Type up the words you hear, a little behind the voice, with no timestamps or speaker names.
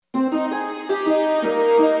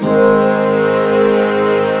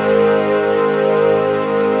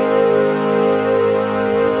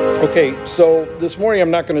Okay, so this morning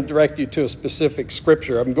I'm not going to direct you to a specific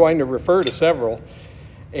scripture. I'm going to refer to several,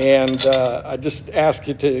 and I just ask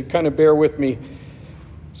you to kind of bear with me.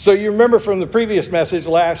 So you remember from the previous message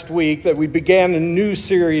last week that we began a new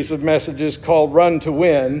series of messages called Run to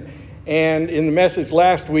Win. And in the message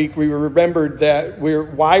last week, we remembered that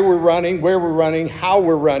why we're running, where we're running, how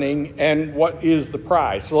we're running, and what is the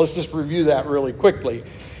prize. So let's just review that really quickly.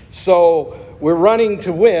 So we're running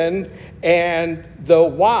to win, and the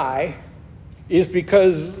why is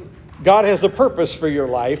because God has a purpose for your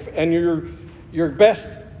life, and your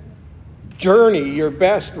best journey, your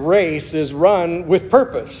best race is run with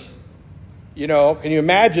purpose. You know, can you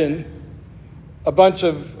imagine a bunch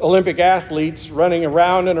of Olympic athletes running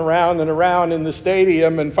around and around and around in the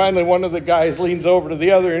stadium, and finally one of the guys leans over to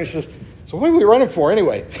the other and he says, "So what are we running for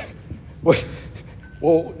anyway?"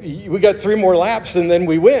 Well, we got 3 more laps and then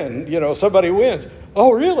we win. You know, somebody wins.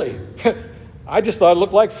 Oh, really? I just thought it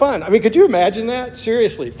looked like fun. I mean, could you imagine that?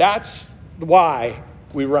 Seriously, that's why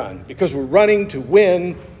we run, because we're running to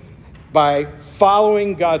win by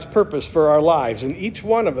following God's purpose for our lives. And each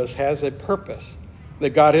one of us has a purpose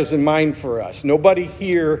that God has in mind for us. Nobody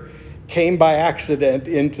here came by accident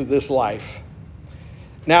into this life.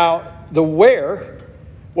 Now, the where,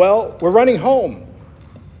 well, we're running home.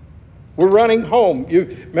 We're running home.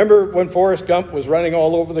 You remember when Forrest Gump was running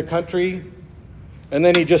all over the country and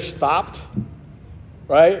then he just stopped,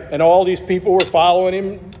 right? And all these people were following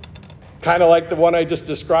him, kind of like the one I just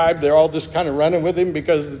described. They're all just kind of running with him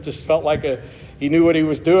because it just felt like he knew what he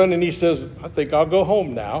was doing. And he says, "I think I'll go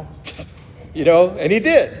home now." You know, and he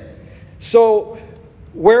did. So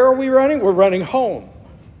where are we running? We're running home.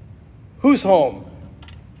 Who's home?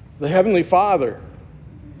 The Heavenly Father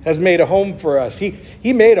has made a home for us.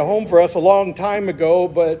 He made a home for us a long time ago,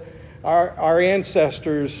 but our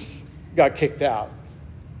ancestors got kicked out.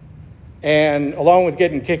 And along with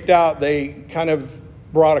getting kicked out, they kind of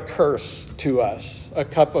brought a curse to us, a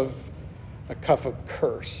cup of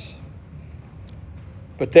curse.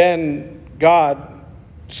 But then God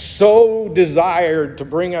so desired to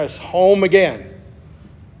bring us home again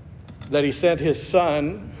that he sent his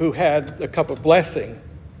son, who had a cup of blessing,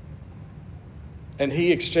 and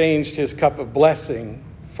he exchanged his cup of blessing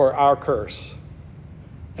for our curse.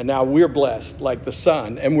 And now we're blessed like the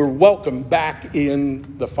son, and we're welcome back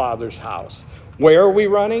in the Father's house. Where are we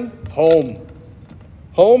running? Home.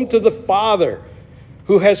 Home to the Father,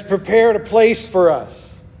 who has prepared a place for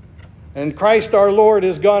us. And Christ our Lord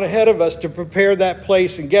has gone ahead of us to prepare that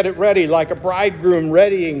place and get it ready, like a bridegroom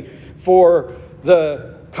readying for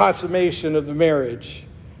the consummation of the marriage.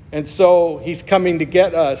 And so he's coming to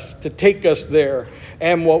get us, to take us there.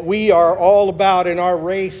 And what we are all about in our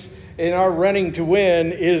race, in our running to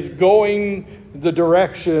win, is going the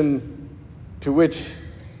direction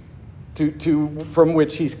from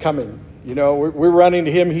which he's coming. You know, we're running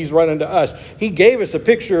to him, he's running to us. He gave us a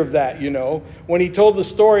picture of that, you know, when he told the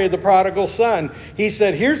story of the prodigal son. He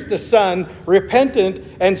said, here's the son, repentant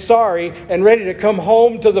and sorry and ready to come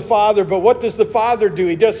home to the father. But what does the father do?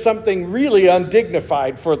 He does something really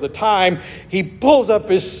undignified for the time. He pulls up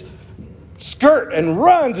his skirt and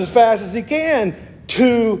runs as fast as he can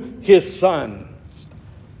to his son.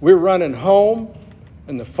 We're running home,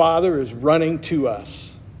 and the Father is running to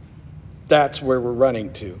us. That's where we're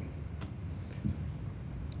running to.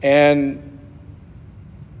 And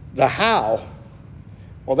the how,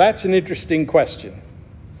 well, that's an interesting question.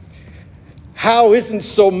 How isn't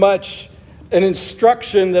so much an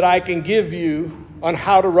instruction that I can give you on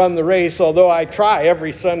how to run the race, although I try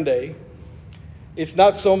every Sunday. It's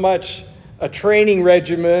not so much a training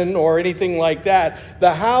regimen or anything like that.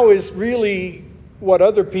 The how is really what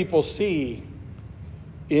other people see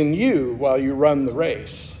in you while you run the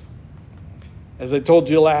race. As I told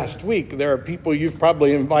you last week, there are people you've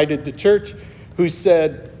probably invited to church who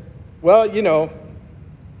said, well, you know,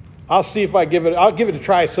 I'll give it a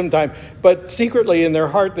try sometime. But secretly in their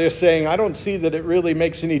heart, they're saying, I don't see that it really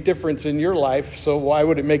makes any difference in your life, so why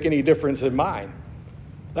would it make any difference in mine?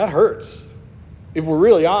 That hurts. If we're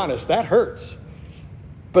really honest, that hurts.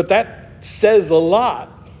 But that says a lot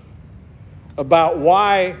about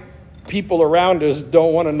why people around us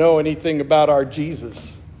don't want to know anything about our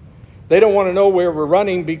Jesus. They don't want to know where we're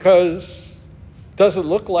running because it doesn't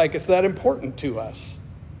look like it's that important to us.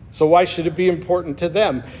 So why should it be important to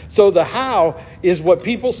them? So the how is what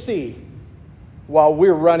people see while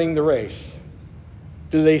we're running the race.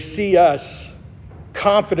 Do they see us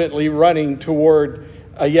confidently running toward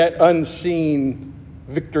a yet unseen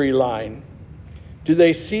victory line? Do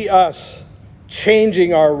they see us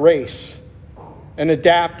changing our race and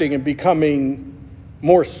adapting and becoming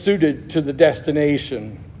more suited to the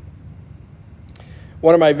destination?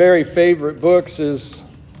 One of my very favorite books is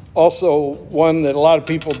also one that a lot of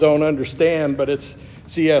people don't understand, but it's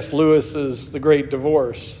C.S. Lewis's The Great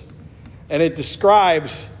Divorce. And it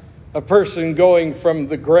describes a person going from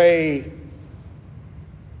the gray,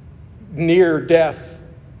 near death,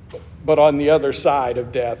 but on the other side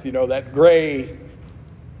of death, that gray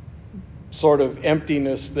sort of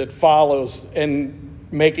emptiness that follows, and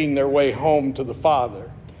making their way home to the Father.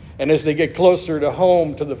 And as they get closer to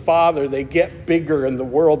home to the Father, they get bigger and the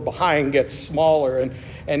world behind gets smaller.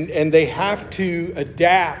 And they have to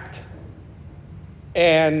adapt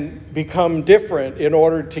and become different in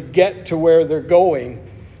order to get to where they're going.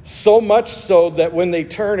 So much so that when they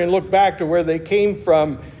turn and look back to where they came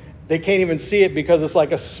from, they can't even see it because it's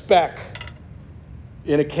like a speck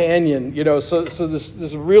in a canyon. So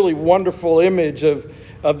this really wonderful image of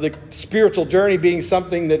the spiritual journey being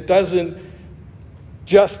something that doesn't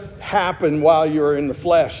just happen while you're in the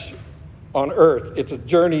flesh on earth. It's a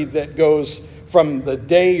journey that goes from the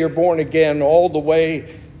day you're born again all the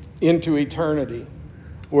way into eternity.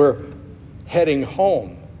 We're heading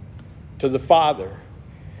home to the Father.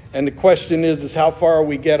 And the question is how far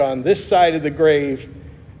we get on this side of the grave,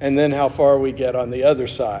 and then how far we get on the other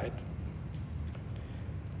side.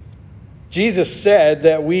 Jesus said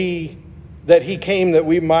that he came that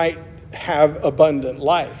we might have abundant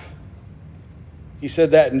life. He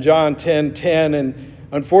said that in John 10:10, and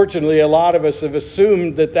unfortunately a lot of us have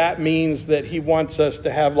assumed that means that he wants us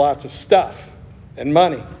to have lots of stuff and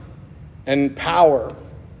money and power.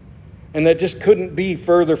 And that just couldn't be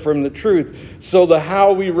further from the truth. So the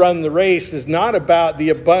how we run the race is not about the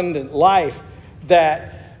abundant life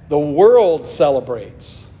that the world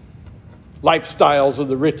celebrates. Lifestyles of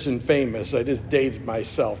the rich and famous. I just dated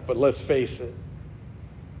myself, but let's face it.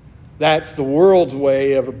 That's the world's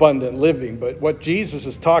way of abundant living. But what Jesus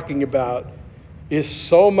is talking about is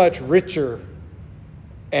so much richer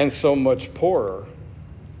and so much poorer.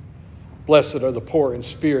 Blessed are the poor in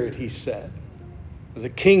spirit, he said. The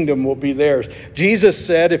kingdom will be theirs. Jesus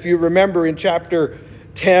said, if you remember in chapter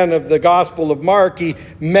 10 of the Gospel of Mark, he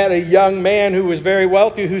met a young man who was very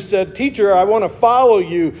wealthy who said, "Teacher, I want to follow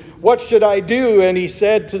you. What should I do?" And he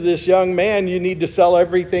said to this young man, "You need to sell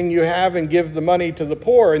everything you have and give the money to the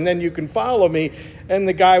poor, and then you can follow me." And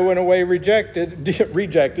the guy went away dejected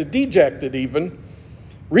even.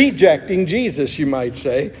 Rejecting Jesus, you might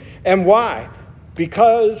say. And why?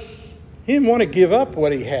 Because he didn't want to give up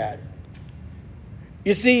what he had.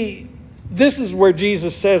 You see, this is where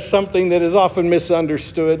Jesus says something that is often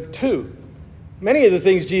misunderstood too. Many of the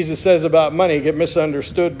things Jesus says about money get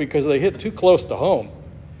misunderstood because they hit too close to home.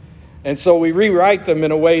 And so we rewrite them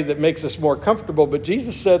in a way that makes us more comfortable. But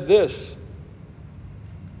Jesus said this: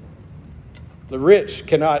 the rich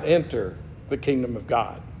cannot enter the kingdom of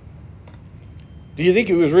God. Do you think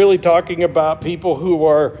he was really talking about people who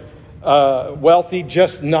are wealthy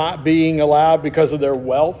just not being allowed because of their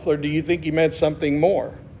wealth? Or do you think he meant something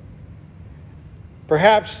more?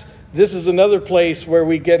 Perhaps this is another place where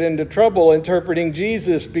we get into trouble interpreting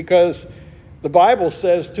Jesus, because the Bible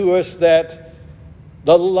says to us that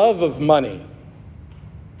the love of money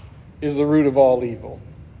is the root of all evil.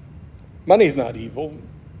 Money's not evil,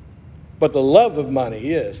 but the love of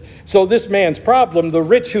money is. So this man's problem, the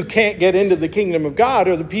rich who can't get into the kingdom of God,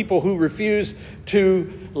 are the people who refuse to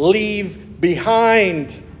leave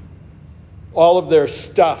behind all of their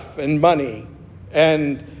stuff and money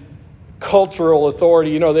and cultural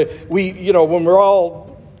authority. When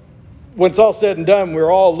it's all said and done,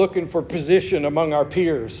 we're all looking for position among our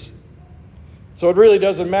peers. So it really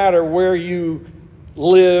doesn't matter where you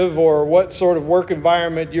live or what sort of work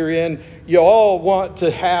environment you're in. You all want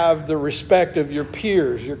to have the respect of your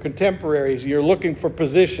peers, your contemporaries. You're looking for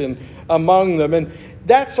position among them. And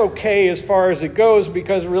that's okay as far as it goes,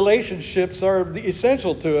 because relationships are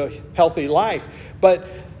essential to a healthy life. But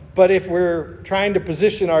if we're trying to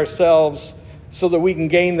position ourselves so that we can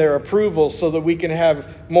gain their approval, so that we can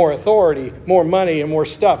have more authority, more money, and more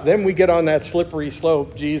stuff, then we get on that slippery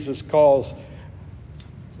slope Jesus calls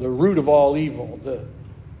the root of all evil, the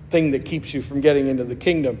thing that keeps you from getting into the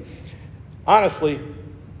kingdom. Honestly,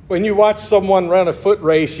 when you watch someone run a foot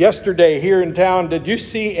race yesterday here in town, did you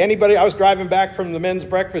see anybody? I was driving back from the men's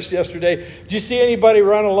breakfast yesterday. Did you see anybody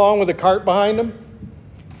run along with a cart behind them?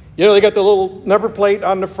 They got the little number plate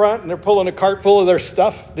on the front and they're pulling a cart full of their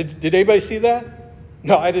stuff. Did anybody see that?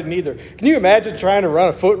 No, I didn't either. Can you imagine trying to run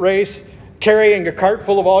a foot race carrying a cart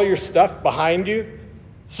full of all your stuff behind you?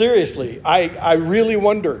 Seriously, I really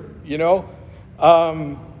wonder,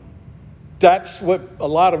 that's what a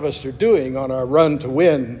lot of us are doing on our run to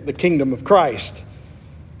win the kingdom of Christ.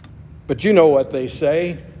 But you know what they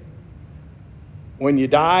say. When you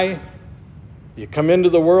die, You come into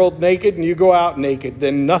the world naked and you go out naked,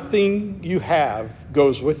 then nothing you have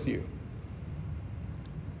goes with you.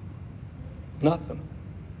 Nothing.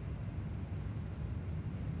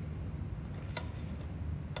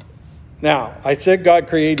 Now, I said God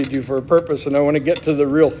created you for a purpose, and I want to get to the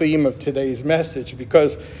real theme of today's message,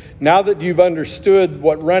 because now that you've understood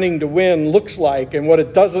what running to win looks like and what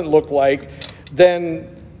it doesn't look like, then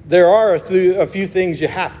there are a few things you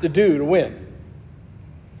have to do to win.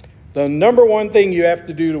 The number one thing you have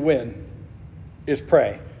to do to win is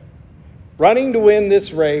pray. Running to win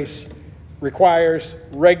this race requires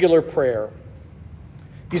regular prayer.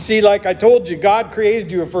 You see, like I told you, God created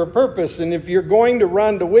you for a purpose, and if you're going to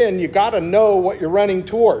run to win, you got to know what you're running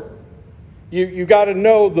toward. You got to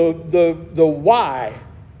know the why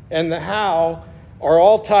and the how are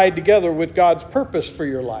all tied together with God's purpose for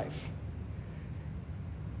your life.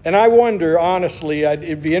 And I wonder, honestly,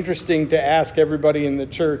 it'd be interesting to ask everybody in the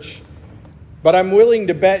church, but I'm willing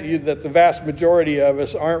to bet you that the vast majority of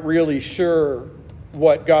us aren't really sure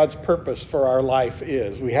what God's purpose for our life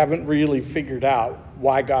is. We haven't really figured out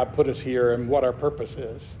why God put us here and what our purpose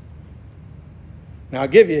is. Now, I'll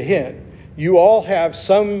give you a hint. You all have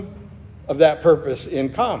some of that purpose in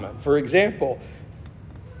common. For example,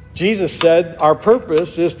 Jesus said our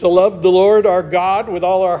purpose is to love the Lord our God with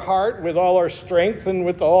all our heart, with all our strength, and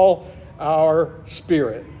with all our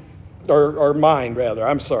spirit. Or mind, rather.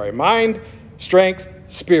 I'm sorry. Mind, strength,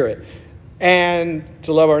 spirit. And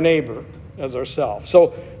to love our neighbor as ourselves.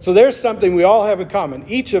 So there's something we all have in common.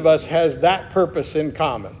 Each of us has that purpose in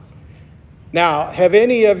common. Now, have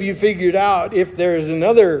any of you figured out if there's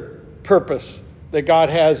another purpose that God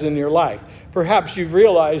has in your life? Perhaps you've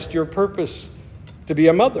realized your purpose to be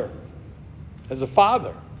a mother, as a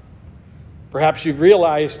father. Perhaps you've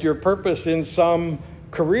realized your purpose in some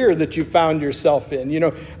career that you found yourself in. You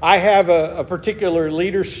know, I have a particular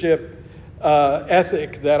leadership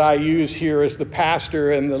ethic that I use here as the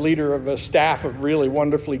pastor and the leader of a staff of really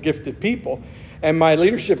wonderfully gifted people. And my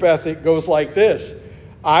leadership ethic goes like this.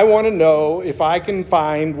 I want to know if I can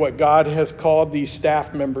find what God has called these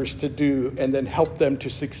staff members to do and then help them to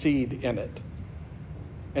succeed in it.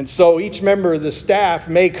 And so each member of the staff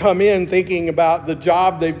may come in thinking about the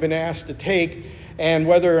job they've been asked to take and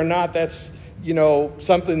whether or not that's,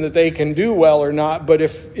 something that they can do well or not. But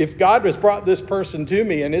if God has brought this person to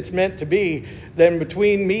me and it's meant to be, then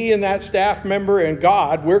between me and that staff member and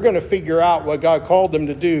God, we're going to figure out what God called them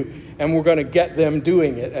to do, and we're going to get them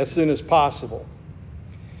doing it as soon as possible.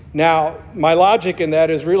 Now, my logic in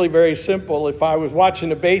that is really very simple. If I was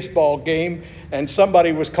watching a baseball game and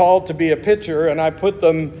somebody was called to be a pitcher and I put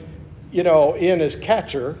them, in as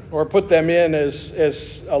catcher or put them in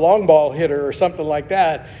as a long ball hitter or something like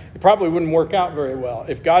that, it probably wouldn't work out very well.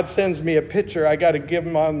 If God sends me a pitcher, I got to get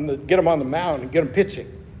them on the mound and get them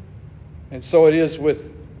pitching. And so it is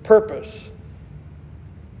with purpose.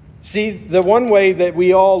 See, the one way that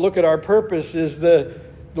we all look at our purpose is the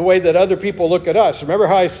way that other people look at us. Remember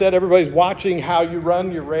how I said everybody's watching how you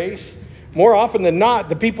run your race? More often than not,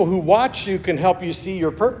 the people who watch you can help you see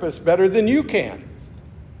your purpose better than you can.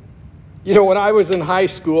 When I was in high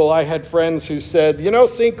school, I had friends who said,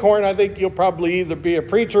 Sinkhorn, I think you'll probably either be a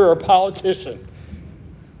preacher or a politician.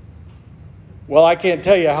 Well, I can't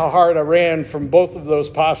tell you how hard I ran from both of those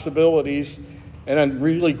possibilities, and I'm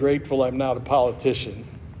really grateful I'm not a politician.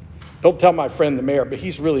 Don't tell my friend the mayor, but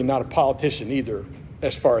he's really not a politician either,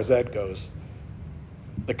 as far as that goes.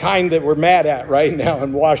 The kind that we're mad at right now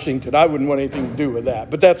in Washington, I wouldn't want anything to do with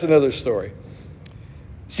that, but that's another story.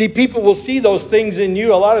 See, people will see those things in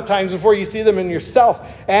you a lot of times before you see them in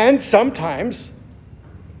yourself. And sometimes,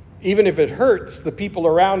 even if it hurts, the people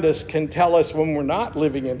around us can tell us when we're not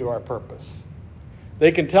living into our purpose.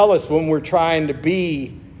 They can tell us when we're trying to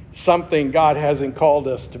be something God hasn't called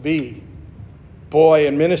us to be. Boy,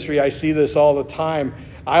 in ministry, I see this all the time.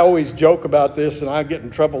 I always joke about this, and I get in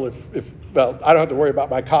trouble if I don't have to worry about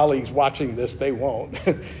my colleagues watching this. They won't.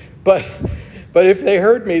 But if they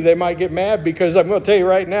heard me, they might get mad, because I'm going to tell you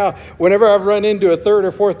right now, whenever I've run into a third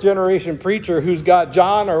or fourth generation preacher who's got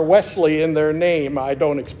John or Wesley in their name, I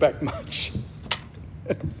don't expect much.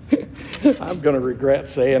 I'm going to regret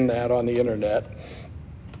saying that on the internet.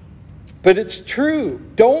 But it's true.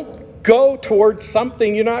 Don't go towards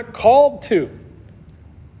something you're not called to.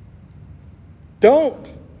 Don't.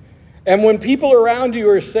 And when people around you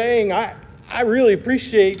are saying, I really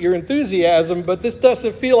appreciate your enthusiasm, but this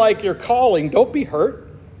doesn't feel like your calling, don't be hurt.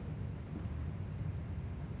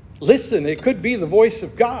 Listen, it could be the voice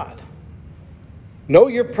of God. Know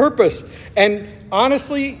your purpose. And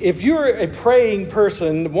honestly, if you're a praying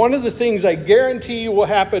person, one of the things I guarantee you will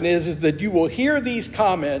happen is that you will hear these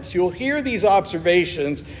comments, you'll hear these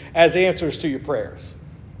observations as answers to your prayers.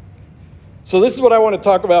 So this is what I want to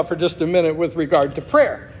talk about for just a minute with regard to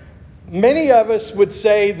prayer. Many of us would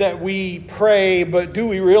say that we pray, but do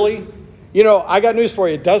we really? You know, I got news for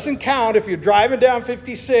you. It doesn't count if you're driving down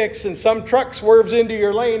 56 and some truck swerves into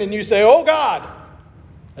your lane and you say, "Oh God."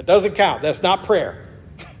 That doesn't count. That's not prayer.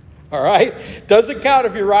 All right? Doesn't count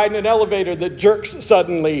if you're riding an elevator that jerks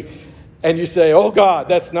suddenly and you say, "Oh God."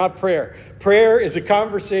 That's not prayer. Prayer is a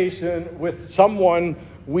conversation with someone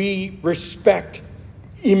we respect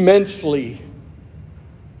immensely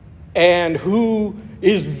and who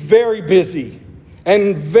is very busy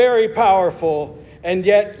and very powerful and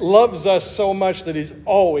yet loves us so much that he's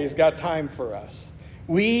always got time for us.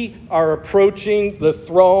 We are approaching the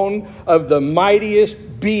throne of the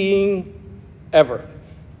mightiest being ever.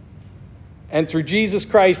 And through Jesus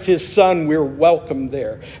Christ, his Son, we're welcome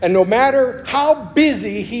there. And no matter how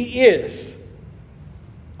busy he is,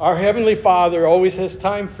 our Heavenly Father always has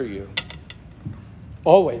time for you.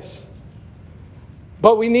 Always.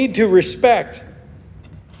 But we need to respect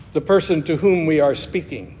the person to whom we are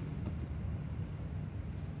speaking.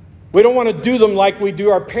 We don't want to do them like we do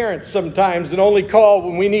our parents sometimes and only call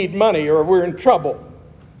when we need money or we're in trouble.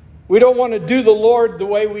 We don't want to do the Lord the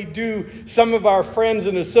way we do some of our friends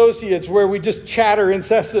and associates where we just chatter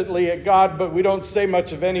incessantly at God, but we don't say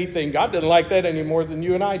much of anything. God doesn't like that any more than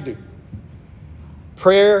you and I do.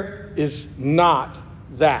 Prayer is not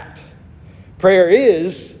that. Prayer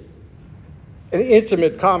is an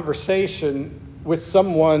intimate conversation with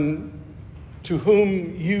someone to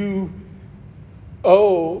whom you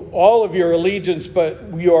owe all of your allegiance,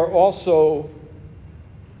 but you are also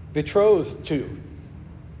betrothed to.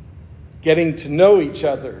 Getting to know each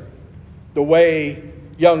other the way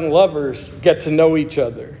young lovers get to know each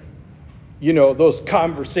other. You know, those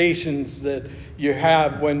conversations that you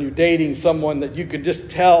have when you're dating someone that you can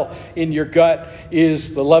just tell in your gut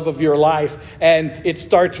is the love of your life. And it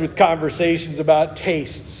starts with conversations about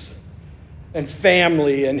tastes and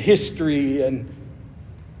family and history and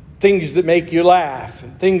things that make you laugh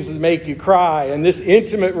and things that make you cry. And this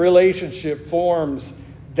intimate relationship forms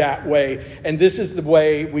that way. And this is the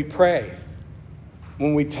way we pray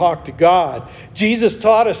when we talk to God. Jesus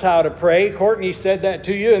taught us how to pray. Courtney said that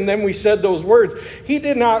to you, and then we said those words. He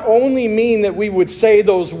did not only mean that we would say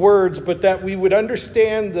those words, but that we would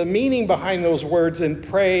understand the meaning behind those words and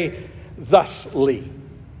pray thusly.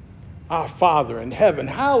 Our Father in heaven,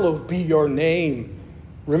 hallowed be your name,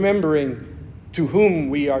 remembering to whom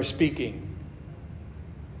we are speaking.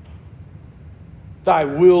 Thy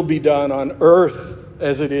will be done on earth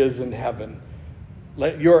as it is in heaven.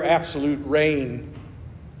 Let your absolute reign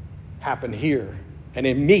happen here and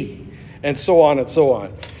in me, and so on and so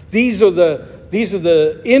on. These are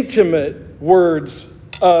the intimate words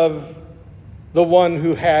of the one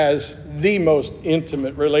who has the most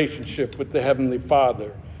intimate relationship with the Heavenly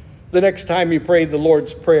Father. The next time you pray the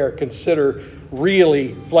Lord's Prayer, consider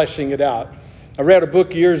really fleshing it out. I read a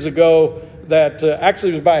book years ago that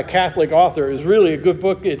actually was by a Catholic author. It was really a good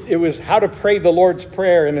book. It was How to Pray the Lord's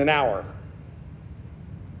Prayer in an Hour.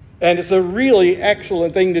 And it's a really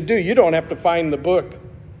excellent thing to do. You don't have to find the book.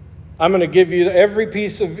 I'm going to give you every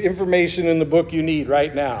piece of information in the book you need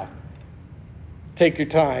right now. Take your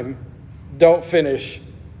time. Don't finish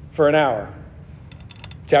for an hour.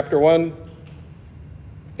 Chapter 1,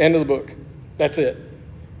 end of the book. That's it.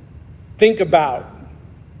 Think about,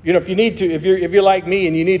 if you need to, if you're like me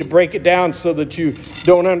and you need to break it down so that you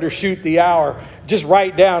don't undershoot the hour, just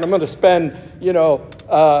write down, I'm going to spend,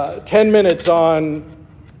 10 minutes on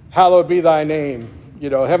hallowed be thy name.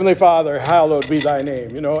 Heavenly Father, hallowed be thy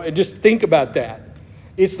name. And just think about that.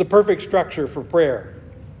 It's the perfect structure for prayer.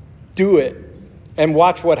 Do it and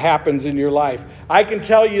watch what happens in your life. I can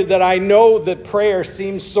tell you that I know that prayer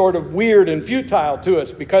seems sort of weird and futile to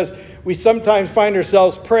us because we sometimes find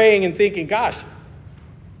ourselves praying and thinking, gosh,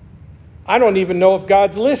 I don't even know if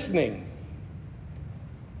God's listening.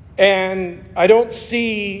 And I don't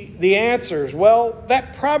see the answers. Well,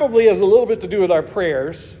 that probably has a little bit to do with our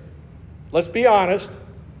prayers. Let's be honest.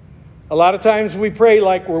 A lot of times we pray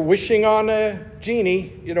like we're wishing on a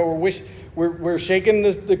genie. We're shaking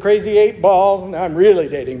the crazy 8 ball. Now I'm really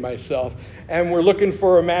dating myself. And we're looking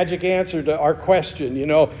for a magic answer to our question.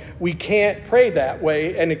 We can't pray that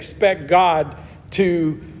way and expect God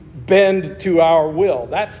to bend to our will.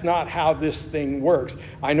 That's not how this thing works.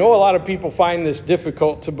 I know a lot of people find this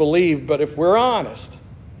difficult to believe, but if we're honest,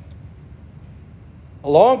 a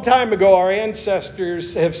long time ago, our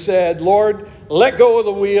ancestors have said, Lord, let go of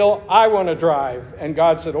the wheel. I want to drive. And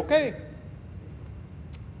God said, okay.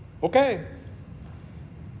 Okay.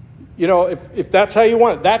 You know, if that's how you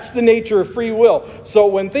want it, that's the nature of free will. So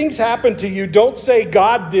when things happen to you, don't say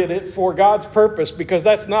God did it for God's purpose, because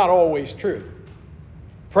that's not always true.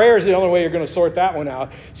 Prayer is the only way you're going to sort that one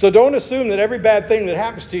out. So don't assume that every bad thing that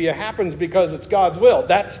happens to you happens because it's God's will.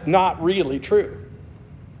 That's not really true.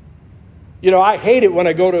 You know, I hate it when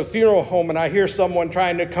I go to a funeral home and I hear someone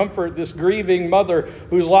trying to comfort this grieving mother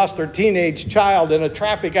who's lost her teenage child in a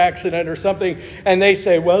traffic accident or something, and they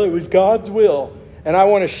say, well, it was God's will. And I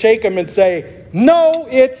want to shake them and say, no,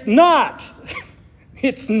 it's not.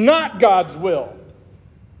 It's not God's will.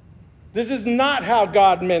 This is not how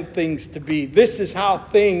God meant things to be. This is how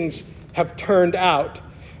things have turned out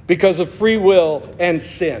because of free will and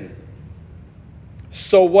sin.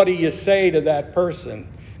 So what do you say to that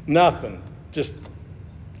person? Nothing. Just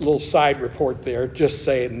a little side report there. Just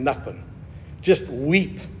say nothing. Just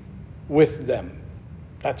weep with them.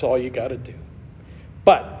 That's all you got to do.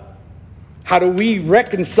 But how do we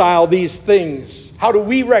reconcile these things? How do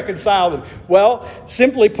we reconcile them? Well,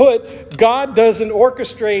 simply put, God doesn't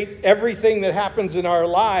orchestrate everything that happens in our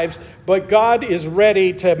lives, but God is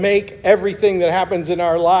ready to make everything that happens in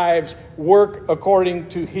our lives work according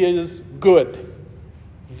to His good.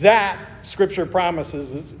 That Scripture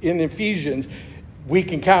promises in Ephesians we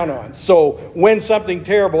can count on. So when something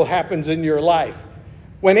terrible happens in your life,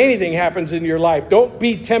 when anything happens in your life, don't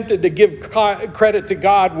be tempted to give credit to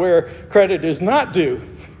God where credit is not due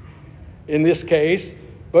in this case,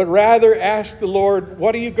 but rather ask the Lord,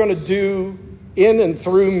 what are you going to do in and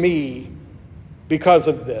through me because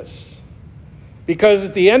of this? Because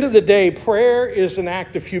at the end of the day, prayer is an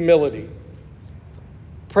act of humility.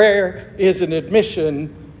 Prayer is an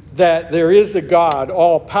admission that there is a God,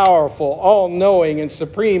 all-powerful, all-knowing, and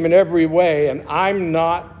supreme in every way, and I'm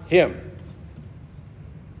not Him.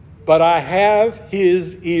 But I have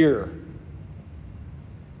His ear.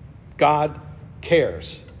 God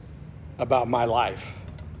cares about my life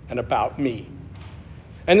and about me.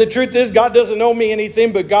 And the truth is, God doesn't owe me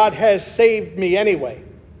anything, but God has saved me anyway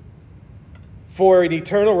for an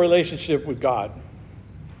eternal relationship with God.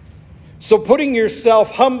 So putting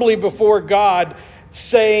yourself humbly before God,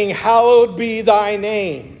 saying, hallowed be thy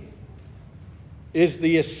name, is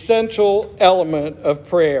the essential element of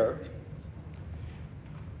prayer.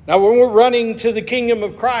 Now, when we're running to the kingdom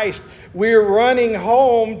of Christ, we're running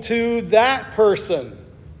home to that person,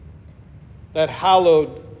 that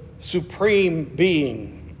hallowed, supreme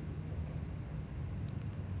being.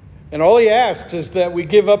 And all He asks is that we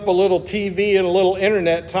give up a little TV and a little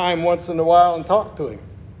internet time once in a while and talk to Him.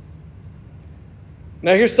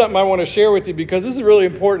 Now, here's something I want to share with you because this is really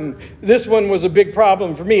important. This one was a big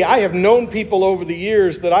problem for me. I have known people over the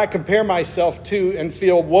years that I compare myself to and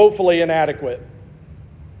feel woefully inadequate.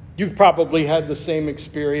 You've probably had the same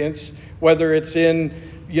experience, whether it's in,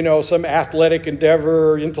 some athletic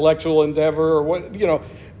endeavor or intellectual endeavor or what,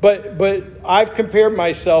 But I've compared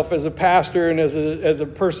myself as a pastor and as a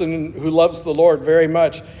person who loves the Lord very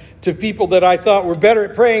much to people that I thought were better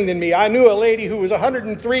at praying than me. I knew a lady who was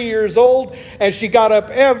 103 years old, and she got up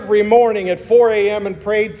every morning at 4 a.m. and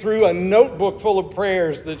prayed through a notebook full of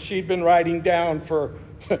prayers that she'd been writing down for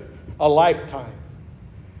a lifetime.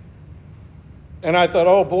 And I thought,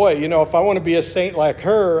 oh boy, if I want to be a saint like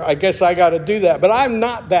her, I guess I got to do that. But I'm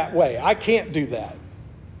not that way. I can't do that.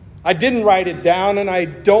 I didn't write it down, and I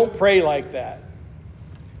don't pray like that.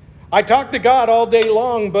 I talk to God all day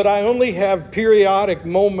long, but I only have periodic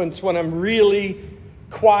moments when I'm really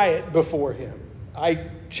quiet before Him. I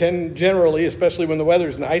generally, especially when the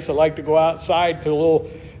weather's nice, I like to go outside to a little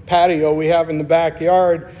patio we have in the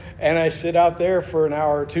backyard, and I sit out there for an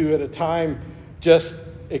hour or two at a time, just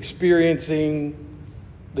experiencing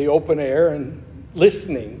the open air and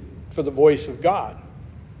listening for the voice of God.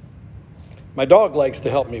 My dog likes to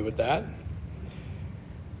help me with that.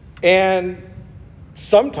 And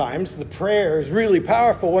sometimes the prayer is really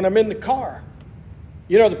powerful when I'm in the car.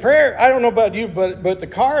 The prayer, I don't know about you, but the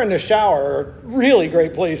car and the shower are really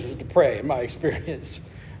great places to pray, in my experience.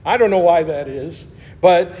 I don't know why that is.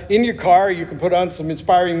 But in your car, you can put on some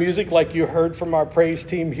inspiring music like you heard from our praise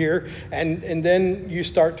team here, and then you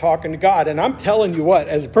start talking to God. And I'm telling you what,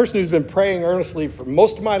 as a person who's been praying earnestly for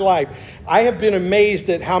most of my life, I have been amazed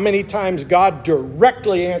at how many times God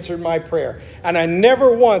directly answered my prayer. And I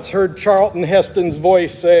never once heard Charlton Heston's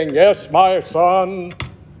voice saying, "Yes, my son."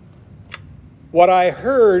 What I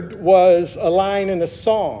heard was a line in a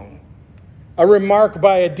song, a remark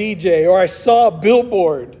by a DJ, or I saw a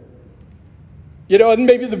billboard. And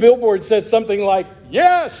maybe the billboard said something like,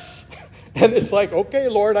 "Yes." And it's like, okay,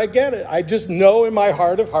 Lord, I get it. I just know in my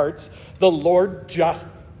heart of hearts, the Lord just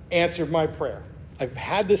answered my prayer. I've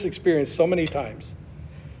had this experience so many times.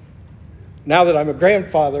 Now that I'm a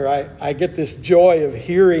grandfather, I get this joy of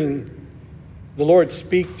hearing the Lord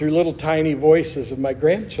speak through little tiny voices of my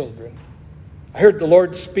grandchildren. I heard the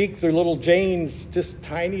Lord speak through little Jane's just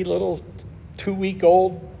tiny little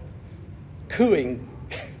 2-week-old cooing.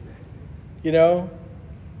 You know?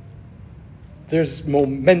 There's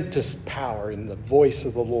momentous power in the voice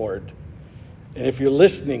of the Lord. And if you're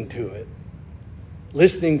listening to it,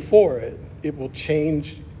 listening for it, it will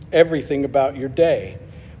change everything about your day.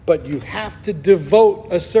 But you have to devote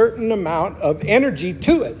a certain amount of energy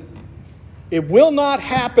to it. It will not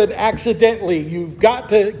happen accidentally. You've got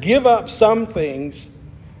to give up some things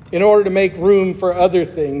in order to make room for other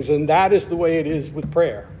things, and that is the way it is with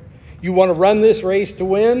prayer. You want to run this race to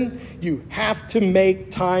win, you have to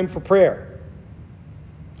make time for prayer.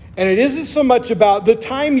 And it isn't so much about the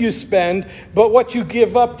time you spend, but what you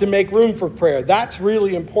give up to make room for prayer. That's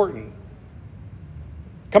really important.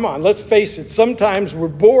 Come on, let's face it. Sometimes we're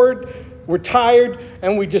bored, we're tired,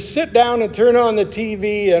 and we just sit down and turn on the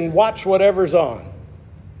TV and watch whatever's on.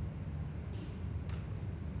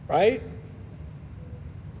 Right?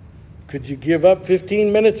 Could you give up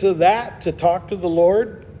 15 minutes of that to talk to the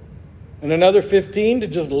Lord? And another 15 to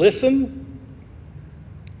just listen?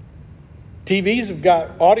 TVs have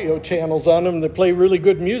got audio channels on them that play really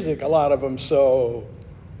good music, a lot of them, so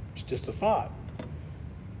it's just a thought.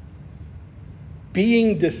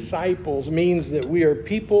 Being disciples means that we are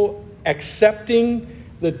people accepting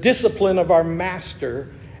the discipline of our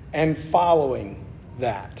master and following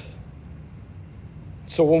that.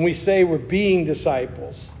 So when we say we're being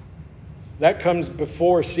disciples, that comes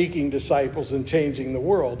before seeking disciples and changing the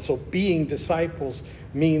world. So being disciples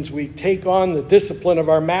means we take on the discipline of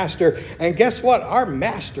our master. And guess what? Our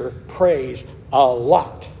master prays a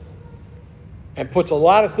lot and puts a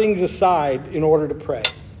lot of things aside in order to pray.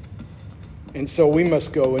 And so we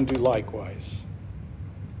must go and do likewise.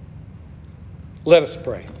 Let us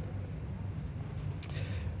pray.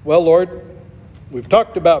 Well, Lord, we've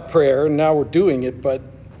talked about prayer and now we're doing it, but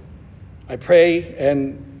I pray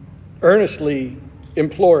and earnestly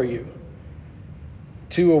implore you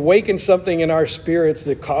to awaken something in our spirits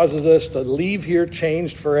that causes us to leave here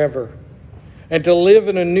changed forever and to live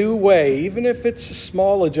in a new way, even if it's a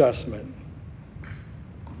small adjustment.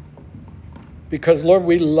 Because, Lord,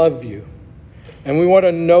 we love you and we want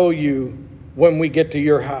to know you when we get to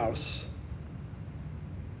your house.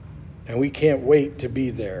 And we can't wait to be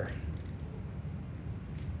there.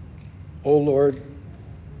 Oh, Lord,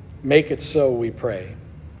 make it so, we pray.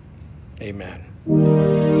 Amen.